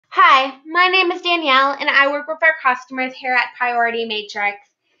Hi, my name is Danielle and I work with our customers here at Priority Matrix.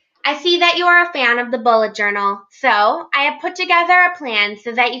 I see that you are a fan of the bullet journal, so I have put together a plan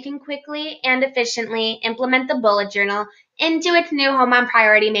so that you can quickly and efficiently implement the bullet journal into its new home on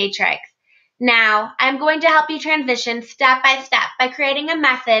Priority Matrix. Now, I'm going to help you transition step by step by creating a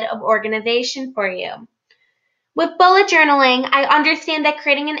method of organization for you. With bullet journaling, I understand that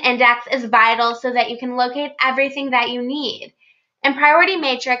creating an index is vital so that you can locate everything that you need. In Priority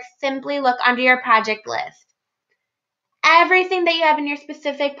Matrix, simply look under your project list. Everything that you have in your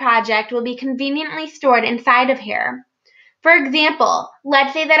specific project will be conveniently stored inside of here. For example,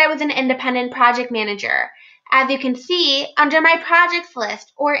 let's say that I was an independent project manager. As you can see, under my projects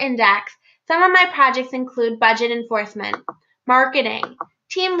list or index, some of my projects include budget enforcement, marketing,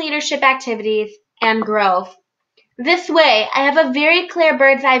 team leadership activities, and growth. This way, I have a very clear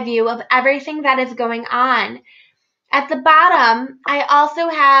bird's eye view of everything that is going on. At the bottom, I also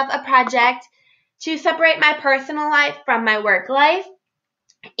have a project to separate my personal life from my work life,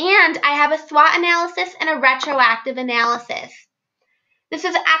 and I have a SWOT analysis and a retroactive analysis. This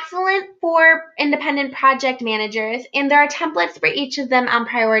is excellent for independent project managers, and there are templates for each of them on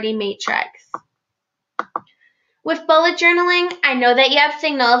Priority Matrix. With bullet journaling, I know that you have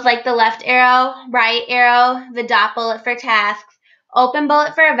signals like the left arrow, right arrow, the dot bullet for tasks, open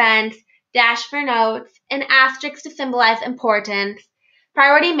bullet for events, dash for notes, and asterisk to symbolize importance.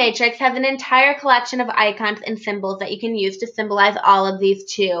 Priority Matrix has an entire collection of icons and symbols that you can use to symbolize all of these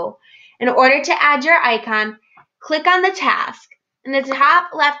too. In order to add your icon, click on the task. In the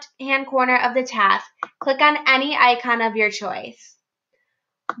top left-hand corner of the task, click on any icon of your choice.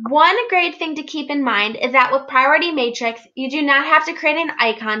 One great thing to keep in mind is that with Priority Matrix, you do not have to create an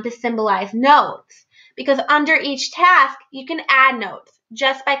icon to symbolize notes, because under each task, you can add notes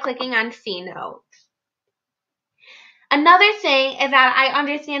just by clicking on See Notes. Another thing is that I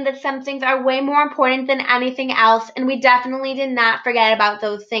understand that some things are way more important than anything else, and we definitely did not forget about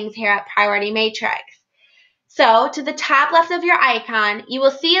those things here at Priority Matrix. So, to the top left of your icon, you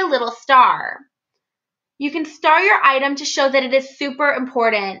will see a little star. You can star your item to show that it is super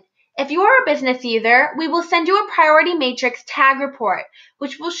important. If you are a business user, we will send you a Priority Matrix tag report,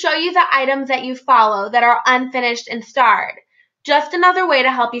 which will show you the items that you follow that are unfinished and starred. Just another way to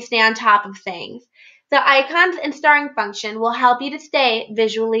help you stay on top of things. The icons and starring function will help you to stay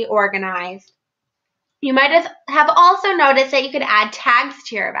visually organized. You might have also noticed that you could add tags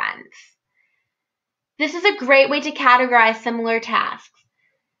to your events. This is a great way to categorize similar tasks.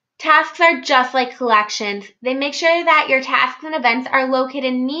 Tasks are just like collections. They make sure that your tasks and events are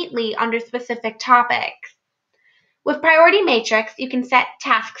located neatly under specific topics. With Priority Matrix, you can set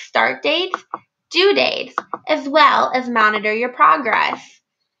task start dates, due dates, as well as monitor your progress.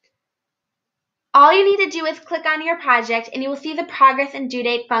 All you need to do is click on your project and you will see the progress and due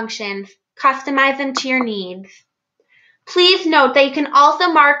date functions. Customize them to your needs. Please note that you can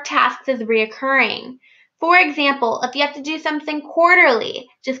also mark tasks as reoccurring. For example, if you have to do something quarterly,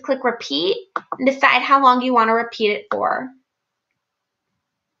 just click repeat and decide how long you want to repeat it for.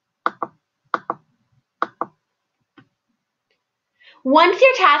 Once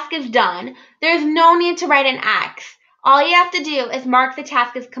your task is done, there's no need to write an X. All you have to do is mark the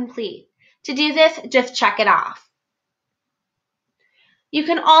task as complete. To do this, just check it off. You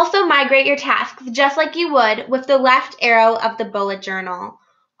can also migrate your tasks just like you would with the left arrow of the bullet journal.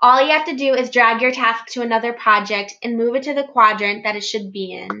 All you have to do is drag your task to another project and move it to the quadrant that it should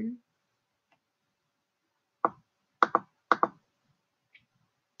be in.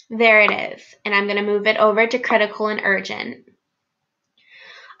 There it is, and I'm going to move it over to critical and urgent.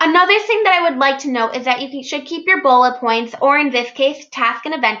 Another thing that I would like to note is that you should keep your bullet points, or in this case, task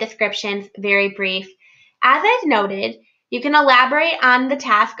and event descriptions, very brief. As I've noted, you can elaborate on the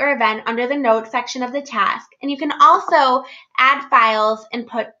task or event under the notes section of the task, and you can also add files and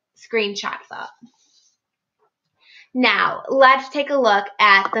put screenshots up. Now, let's take a look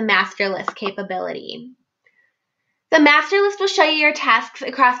at the master list capability. The master list will show you your tasks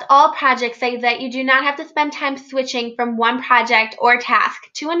across all projects so that you do not have to spend time switching from one project or task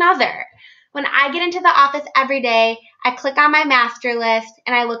to another. When I get into the office every day, I click on my master list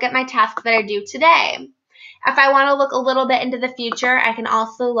and I look at my tasks that are due today. If I want to look a little bit into the future, I can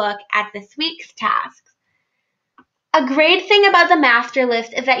also look at this week's tasks. A great thing about the master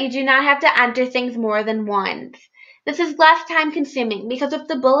list is that you do not have to enter things more than once. This is less time consuming because with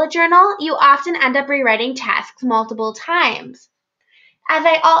the bullet journal, you often end up rewriting tasks multiple times. As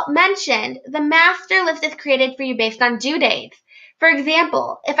I mentioned, the master list is created for you based on due dates. For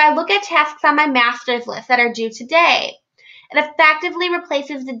example, if I look at tasks on my master's list that are due today, it effectively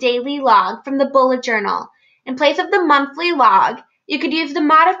replaces the daily log from the bullet journal. In place of the monthly log, You could use the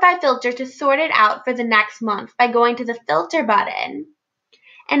Modify filter to sort it out for the next month by going to the Filter button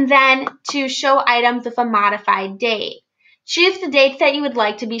and then to Show items with a modified date. Choose the dates that you would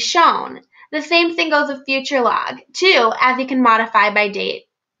like to be shown. The same thing goes with Future Log, too, as you can modify by date.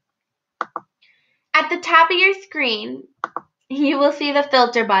 At the top of your screen, you will see the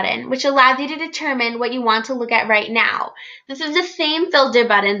Filter button, which allows you to determine what you want to look at right now. This is the same filter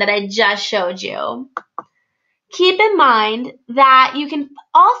button that I just showed you. Keep in mind that you can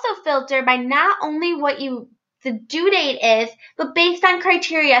also filter by not only what the due date is, but based on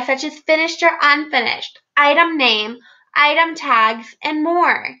criteria such as finished or unfinished, item name, item tags, and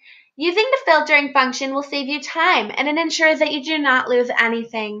more. Using the filtering function will save you time, and it ensures that you do not lose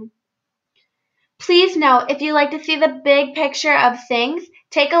anything. Please note, if you like to see the big picture of things,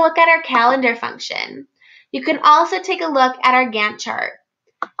 take a look at our calendar function. You can also take a look at our Gantt chart.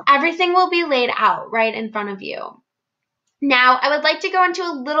 Everything will be laid out right in front of you. Now, I would like to go into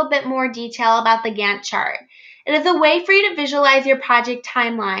a little bit more detail about the Gantt chart. It is a way for you to visualize your project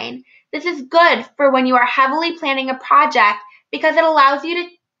timeline. This is good for when you are heavily planning a project because it allows you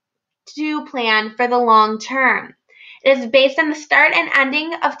to plan for the long term. It is based on the start and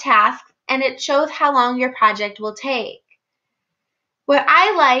ending of tasks, and it shows how long your project will take. What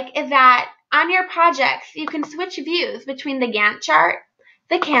I like is that on your projects, you can switch views between the Gantt chart,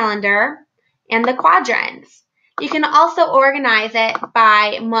 the calendar, and the quadrants. You can also organize it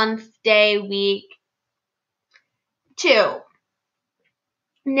by month, day, week, too.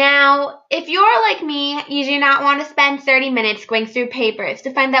 Now, if you're like me, you do not want to spend 30 minutes going through papers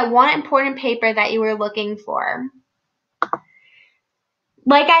to find that one important paper that you were looking for.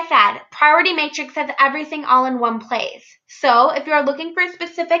 Like I said, Priority Matrix has everything all in one place. So if you're looking for a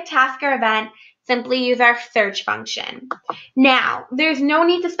specific task or event, simply use our search function. Now, there's no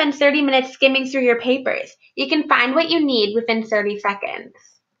need to spend 30 minutes skimming through your papers. You can find what you need within 30 seconds.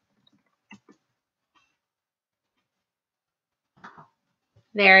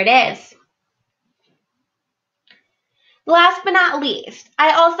 There it is. Last but not least,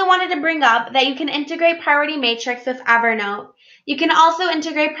 I also wanted to bring up that you can integrate Priority Matrix with Evernote. You can also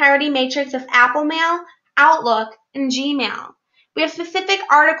integrate Priority Matrix with Apple Mail, Outlook, and Gmail. We have specific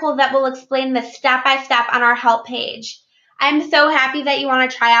articles that will explain this step-by-step on our help page. I'm so happy that you want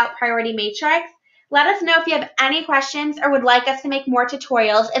to try out Priority Matrix. Let us know if you have any questions or would like us to make more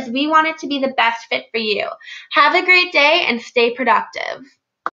tutorials, as we want it to be the best fit for you. Have a great day and stay productive.